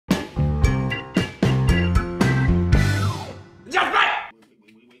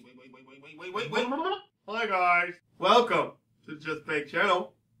Hi guys, welcome to the Just Fake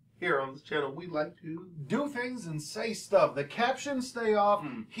channel. Here on this channel, we like to do things and say stuff. The captions stay off.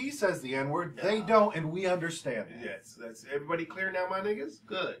 He says the N-word. They don't, and we understand. Yes, that's everybody clear now, my niggas?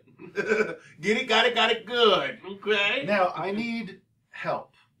 Good. Get it, got it, good. Okay. Now, I need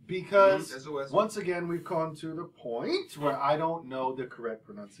help because, SOS. once again, we've come to the point where I don't know the correct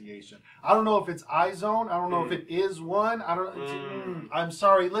pronunciation. I don't know if it's iZone. I don't know if it is one. I don't. I'm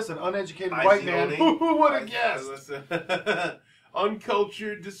sorry. Listen, uneducated white man. Who would have guessed? Listen.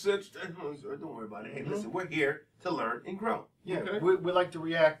 Uncultured dissent. Don't worry about it. Hey, listen, we're here to learn and grow. Yeah, okay? we like to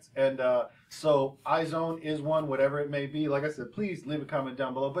react, and so iZone is one, whatever it may be. Like I said, please leave a comment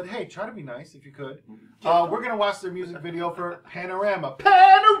down below. But hey, try to be nice if you could. We're gonna watch their music video for Panorama.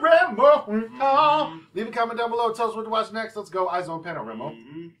 Panorama. Leave a comment down below. Tell us what to watch next. Let's go iZone Panorama.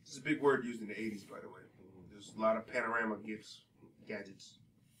 This is a big word used in the 80s, by the way. There's a lot of panorama gadgets.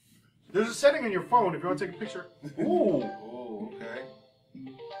 There's a setting on your phone if you want to take a picture. Ooh. Oh, okay.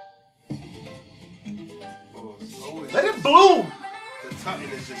 Let it bloom. The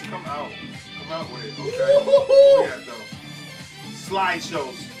tightness just come out. Come out with it. Okay. Yeah, though.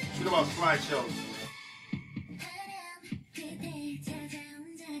 Slideshows. Talk about slideshows.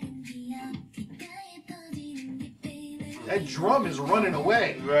 That drum is running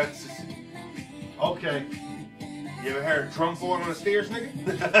away. Right. Okay. You ever heard a drum falling on the stairs,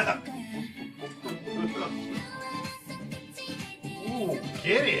 nigga? Ooh,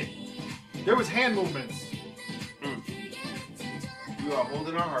 get it. There was hand movements. We are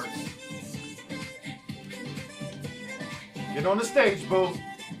holding our hearts. Get on the stage, boo.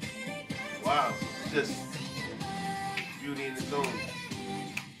 Wow. Just beauty in its own.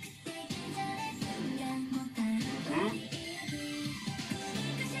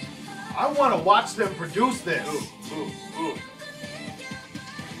 I want to watch them produce this. Ooh.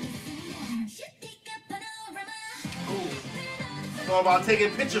 It's all about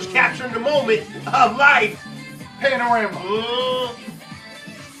taking pictures, capturing the moment of life. Panorama.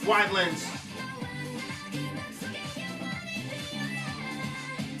 Wide lens.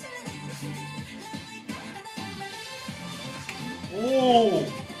 Ooh.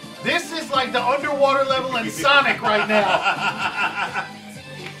 This is like the underwater level in Sonic right now.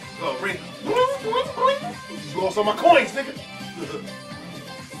 Oh, ring. Just lost all my coins, nigga.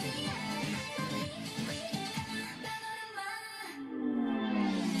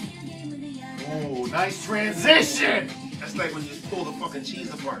 Ooh, nice transition. That's like when you just pull the fucking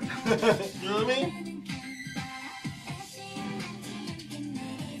cheese apart. You know what I mean?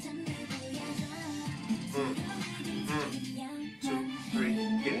 Two, three,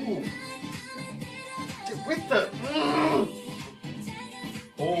 get it. With the...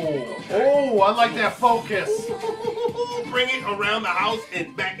 Oh, I like that focus. Bring it around the house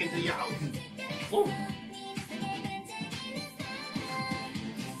and back into your house.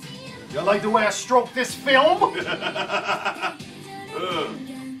 You like the way I stroke this film?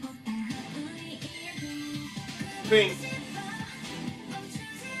 Pink.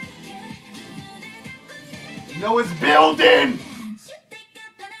 You know it's building.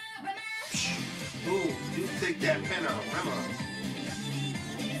 Ooh, you take that panorama.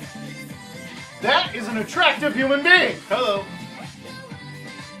 That is an attractive human being. Hello.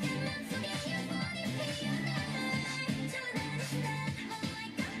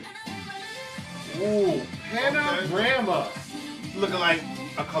 Ooh, panorama. Looking like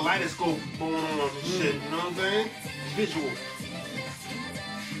a kaleidoscope going on and shit, you know what I'm saying? Visual.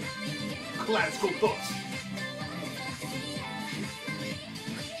 Kaleidoscope thoughts.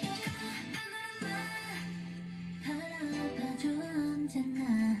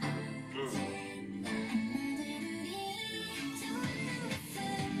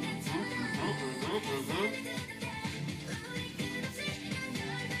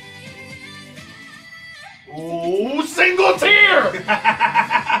 Ooh, single tear!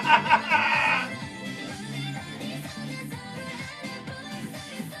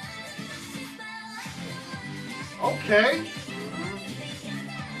 Okay.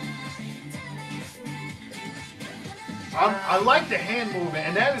 I like the hand movement,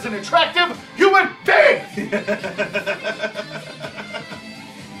 and that is an attractive human being!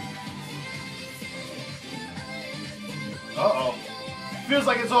 Uh-oh. Feels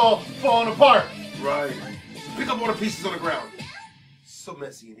like it's all falling apart. Right. Pick up all the pieces on the ground. So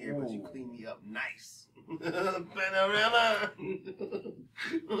messy in here, but you clean me up nice. Panorama.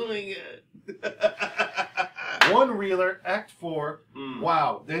 Oh my god. One reeler, Act 4.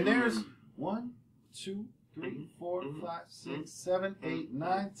 Wow. Then there's 1, 2, 3. 3, 4, 5, 6, 7, 8,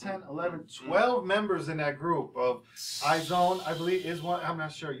 9, 10, 11, 12 members in that group of iZone, I believe, is one. I'm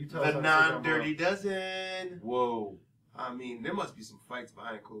not sure. You tell us. The non-dirty dozen. Whoa. I mean, there must be some fights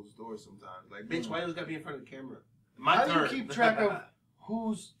behind closed doors sometimes. Like, bitch, why you always got to be in front of the camera? How do you keep track of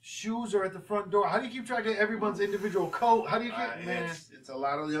whose shoes are at the front door? How do you keep track of everyone's individual coat? How do you keep... man? It's a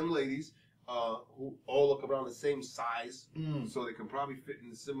lot of young ladies who all look around the same size, so they can probably fit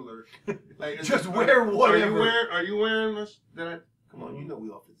in similar... Like, just wear whatever. Are you wearing this? Come on, you know we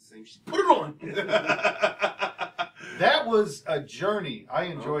all fit the same shit. Put it on! That was a journey. I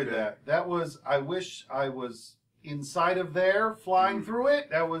enjoyed that. That was... I wish I was inside of there, flying through it.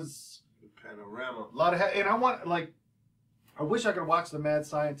 That was... Panorama. A lot of... And I want, like... I wish I could watch the mad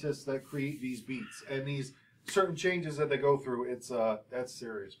scientists that create these beats and these certain changes that they go through. It's that's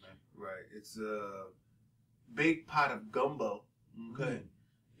serious, man. Right. It's a big pot of gumbo. Okay.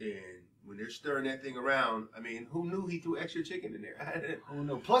 And when they're stirring that thing around, I mean, who knew he threw extra chicken in there? Who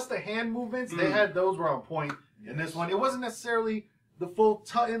knew? Plus the hand movements, they had those were on point in this one. It wasn't necessarily the full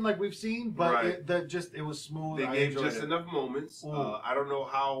tut-in like we've seen, but it was smooth. They gave just enough moments. I don't know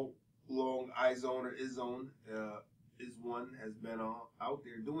how long iZone or iZone is one has been out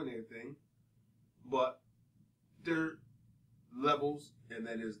there doing their thing, but they're levels, and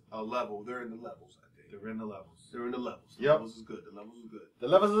then there's a level. They're in the levels, I think. They're in the levels. They're in the levels. The yep. levels is good. The levels is good. The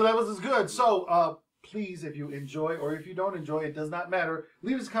levels is good. So, please, if you enjoy or if you don't enjoy, it does not matter.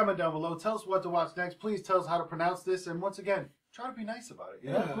 Leave us a comment down below. Tell us what to watch next. Please tell us how to pronounce this, and once again, try to be nice about it.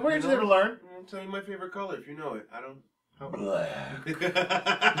 You know? We're here to learn. I'll tell you my favorite color if you know it. I don't.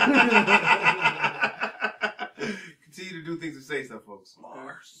 Continue to do things and say stuff, folks.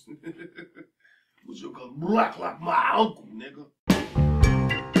 Mars. What's your color? Black like my uncle, nigga.